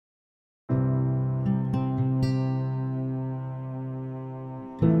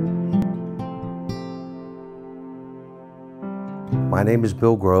My name is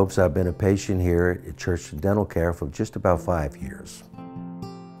Bill Groves. I've been a patient here at Churchton Dental Care for just about 5 years.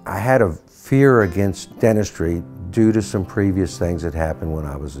 I had a fear against dentistry due to some previous things that happened when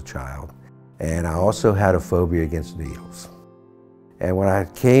I was a child. And I also had a phobia against needles. And when I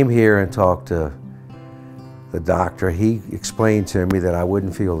came here and talked to the doctor, he explained to me that I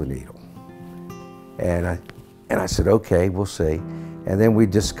wouldn't feel the needle. And I said, okay, we'll see. And then we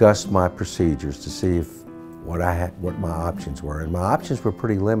discussed my procedures to see what my options were. And my options were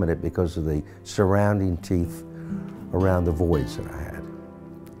pretty limited because of the surrounding teeth around the voids that I had.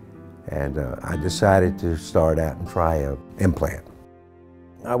 And I decided to start out and try an implant.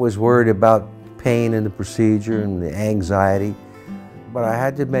 I was worried about pain in the procedure and the anxiety, but I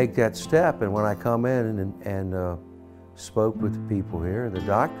had to make that step. And when I come in and spoke with the people here, the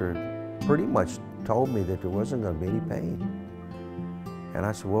doctor pretty much told me that there wasn't going to be any pain. And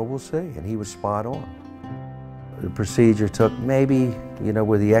I said, well, we'll see. And he was spot on. The procedure took maybe,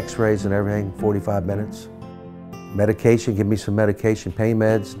 with the x-rays and everything, 45 minutes. Medication, give me some medication, pain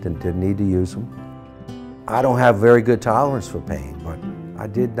meds, didn't need to use them. I don't have very good tolerance for pain, but I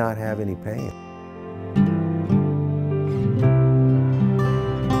did not have any pain.